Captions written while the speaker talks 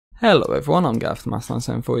Hello everyone, I'm Gav the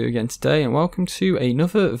Master97 for you again today, and welcome to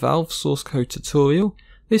another Valve source code tutorial.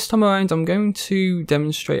 This time around I'm going to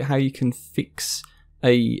demonstrate how you can fix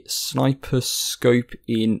a sniper scope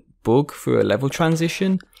in bug through a level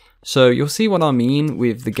transition. So you'll see what I mean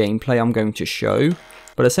with the gameplay I'm going to show,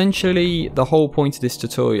 but essentially the whole point of this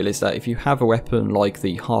tutorial is that if you have a weapon like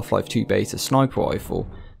the Half-Life 2 beta sniper rifle,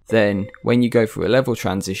 then when you go through a level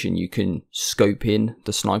transition you can scope in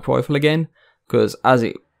the sniper rifle again, because as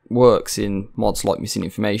it works in mods like Missing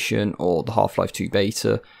Information or the Half-Life 2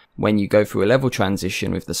 beta, when you go through a level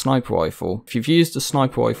transition with the sniper rifle, if you've used the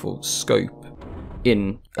sniper rifle scope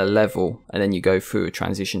in a level and then you go through a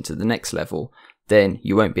transition to the next level, then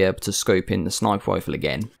you won't be able to scope in the sniper rifle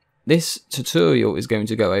again. This tutorial is going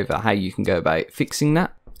to go over how you can go about fixing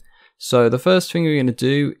that. So the first thing we're going to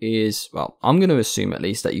do is, well, I'm going to assume at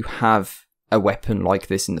least that you have a weapon like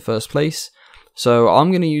this in the first place. So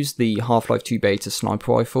I'm going to use the Half-Life 2 beta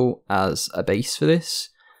sniper rifle as a base for this.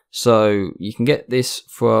 So you can get this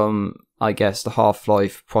from, I guess, the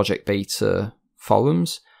Half-Life Project Beta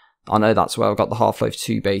forums. I know that's where I got the Half-Life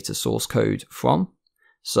 2 beta source code from.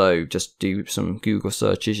 So just do some Google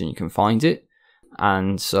searches and you can find it.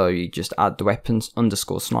 And so you just add the weapons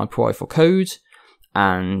 _ sniper rifle code.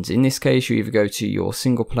 And in this case, you either go to your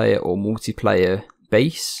single player or multiplayer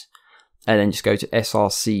base, and then just go to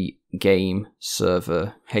src game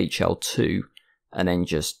server HL2 and then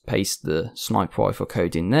just paste the sniper rifle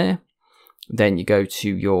code in there. Then you go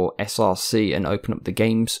to your src and open up the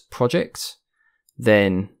games project.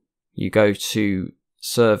 Then you go to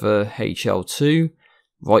server HL2,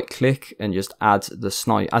 right click and just add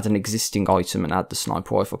an existing item and add the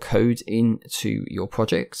sniper rifle code into your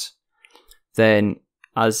project. Then,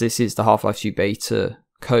 as this is the Half-Life 2 beta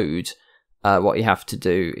code, what you have to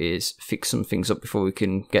do is fix some things up before we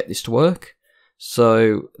can get this to work.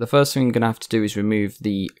 So the first thing you're going to have to do is remove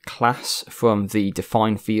the class from the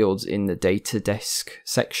define fields in the data desk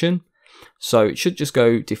section. So it should just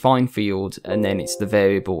go define field and then it's the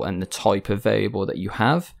variable and the type of variable that you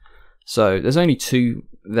have. So there's only two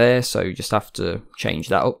there, so you just have to change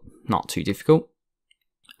that up, not too difficult.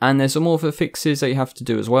 And there's some other fixes that you have to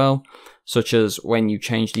do as well, such as when you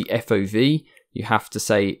change the FOV, you have to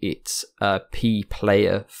say it's P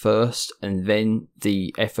player first and then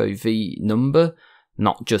the FOV number,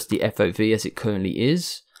 not just the FOV as it currently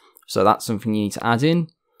is. So that's something you need to add in.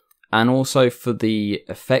 And also for the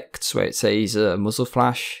effects where it says muzzle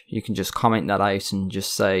flash, you can just comment that out and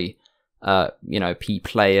just say, P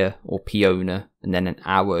player or P owner and then an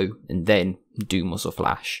arrow and then do muzzle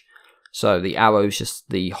flash. So the arrow is just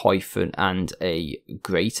the hyphen and a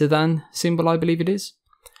greater than symbol, I believe it is.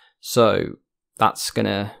 So that's going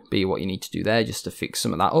to be what you need to do there, just to fix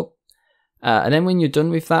some of that up. And then when you're done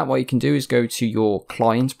with that, what you can do is go to your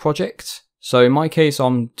client project. So in my case,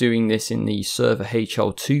 I'm doing this in the server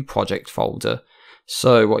HL2 project folder.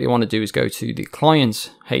 So what you want to do is go to the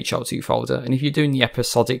client HL2 folder. And if you're doing the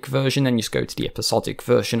episodic version, then just go to the episodic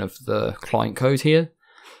version of the client code here.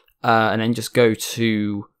 And then just go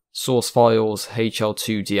to source files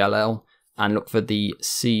HL2 DLL. And look for the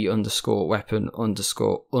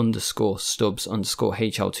C_weapon_stubs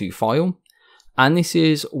HL2 file. And this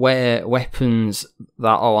is where weapons that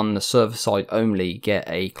are on the server side only get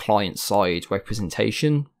a client side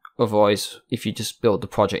representation. Otherwise, if you just build the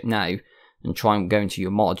project now and try and go into your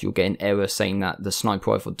mod, you'll get an error saying that the sniper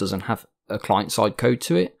rifle doesn't have a client side code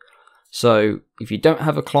to it. So if you don't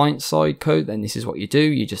have a client side code, then this is what you do.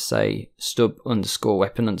 You just say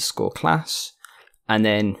stub_weapon_class. And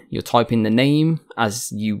then you'll type in the name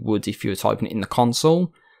as you would if you were typing it in the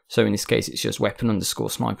console. So in this case, it's just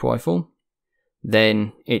weapon_sniper rifle.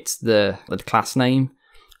 Then it's the class name.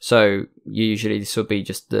 So usually this will be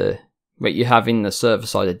just what you have in the server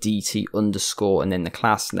side, a DT underscore and then the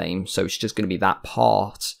class name. So it's just going to be that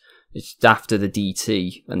part. It's after the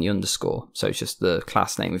DT and the underscore. So it's just the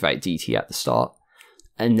class name without DT at the start.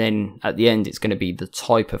 And then at the end, it's going to be the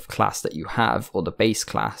type of class that you have or the base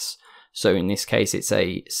class. So in this case, it's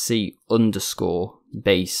a C_base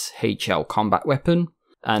HL combat weapon.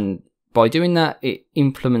 And by doing that, it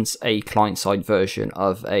implements a client-side version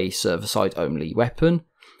of a server-side only weapon.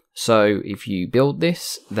 So if you build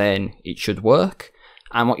this, then it should work.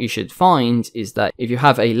 And what you should find is that if you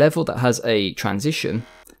have a level that has a transition,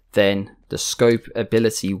 then the scope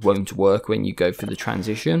ability won't work when you go through the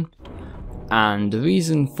transition. And the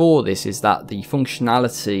reason for this is that the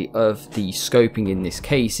functionality of the scoping in this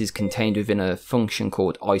case is contained within a function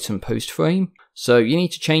called item post frame. So you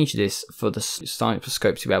need to change this for the sniper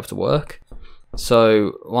scope to be able to work.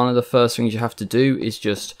 So one of the first things you have to do is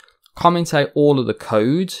just comment out all of the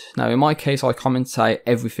code. Now in my case, I comment out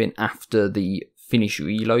everything after the finish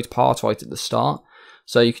reload part right at the start.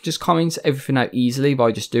 So you can just comment everything out easily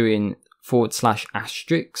by just doing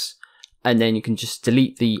 /*, and then you can just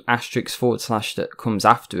delete the * / that comes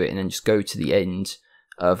after it, and then just go to the end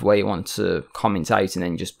of where you want to comment out, and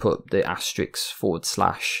then just put the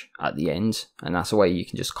 * / at the end, and that's a way you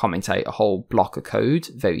can just comment out a whole block of code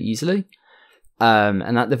very easily.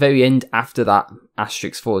 And at the very end, after that */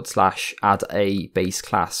 add a base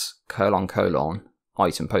class :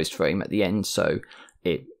 item post frame at the end, so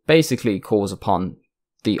it basically calls upon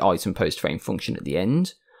the item post frame function at the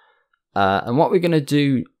end. And what we're going to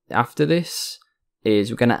do after this is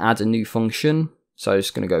we're going to add a new function. So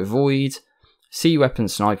it's going to go void C weapon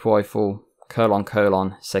sniper rifle :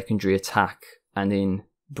 secondary attack, and in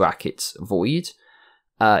brackets void.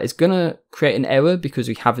 It's going to create an error because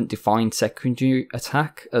we haven't defined secondary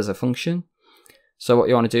attack as a function. So what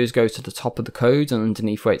you want to do is go to the top of the code, and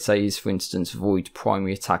underneath where it says, for instance, void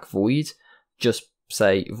primary attack void, just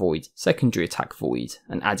say void secondary attack void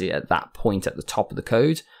and add it at that point at the top of the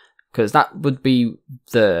code, because that would be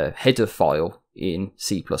the header file in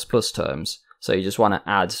C++ terms. So you just want to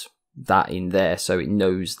add that in there so it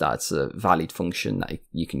knows that's a valid function that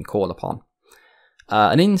you can call upon.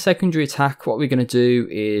 And in secondary attack, what we're going to do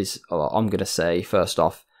is, I'm going to say first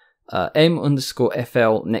off,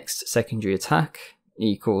 m_fl next secondary attack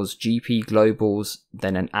equals gp globals,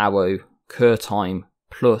 then an arrow, cur time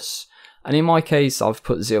plus, and in my case I've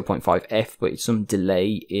put 0.5f, but it's some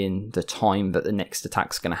delay in the time that the next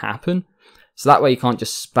attack's going to happen. So that way you can't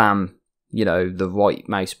just spam, the right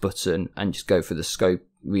mouse button and just go for the scope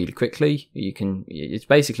really quickly. It's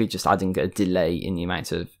basically just adding a delay in the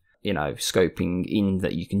amount of scoping in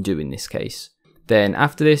that you can do in this case. Then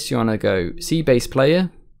after this, you want to go C base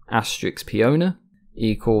player * p owner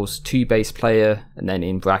equals to base player, and then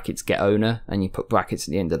in brackets get owner, and you put brackets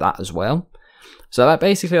at the end of that as well. So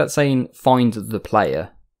that's saying find the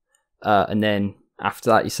player, and then after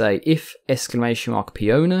that you say if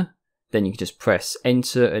 !p owner, then you can just press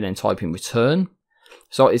enter and then type in return.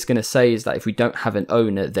 So what it's going to say is that if we don't have an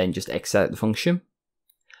owner, then just X out the function.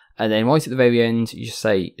 And then right at the very end, you just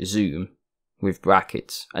say zoom with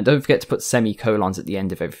brackets. And don't forget to put semicolons at the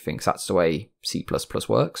end of everything, because that's the way C++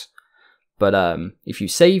 works. But if you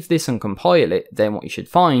save this and compile it, then what you should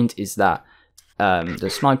find is that the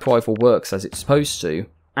sniper rifle works as it's supposed to,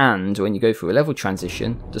 and when you go through a level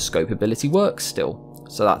transition, the scope ability works still.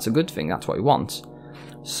 So that's a good thing, that's what we want.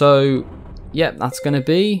 So yeah, that's going to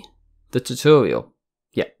be the tutorial.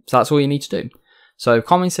 Yeah, so that's all you need to do. So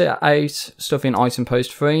comment it out, stuff in item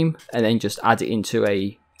post frame, and then just add it into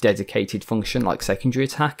a dedicated function like secondary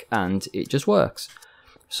attack, and it just works.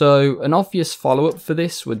 So an obvious follow-up for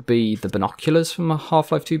this would be the binoculars from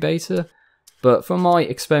Half-Life 2 beta, but from my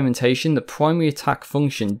experimentation, the primary attack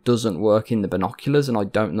function doesn't work in the binoculars, and I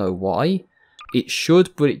don't know why. It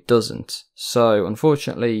should, but it doesn't. So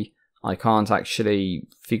unfortunately, I can't actually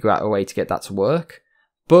figure out a way to get that to work.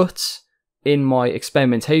 But in my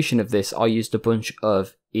experimentation of this, I used a bunch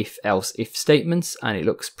of if-else-if statements, and it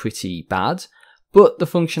looks pretty bad. But the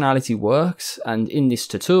functionality works, and in this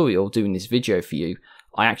tutorial, doing this video for you,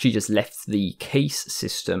 I actually just left the case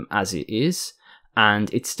system as it is,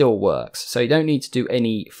 and it still works. So you don't need to do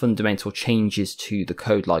any fundamental changes to the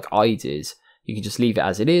code like I did. You can just leave it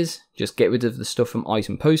as it is, just get rid of the stuff from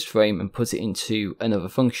item post frame and put it into another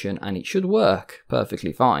function, and it should work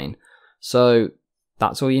perfectly fine. So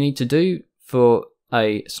that's all you need to do for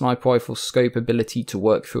a sniper rifle scope ability to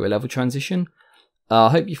work through a level transition. I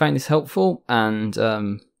hope you found this helpful, and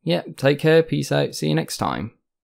yeah, take care, peace out, see you next time.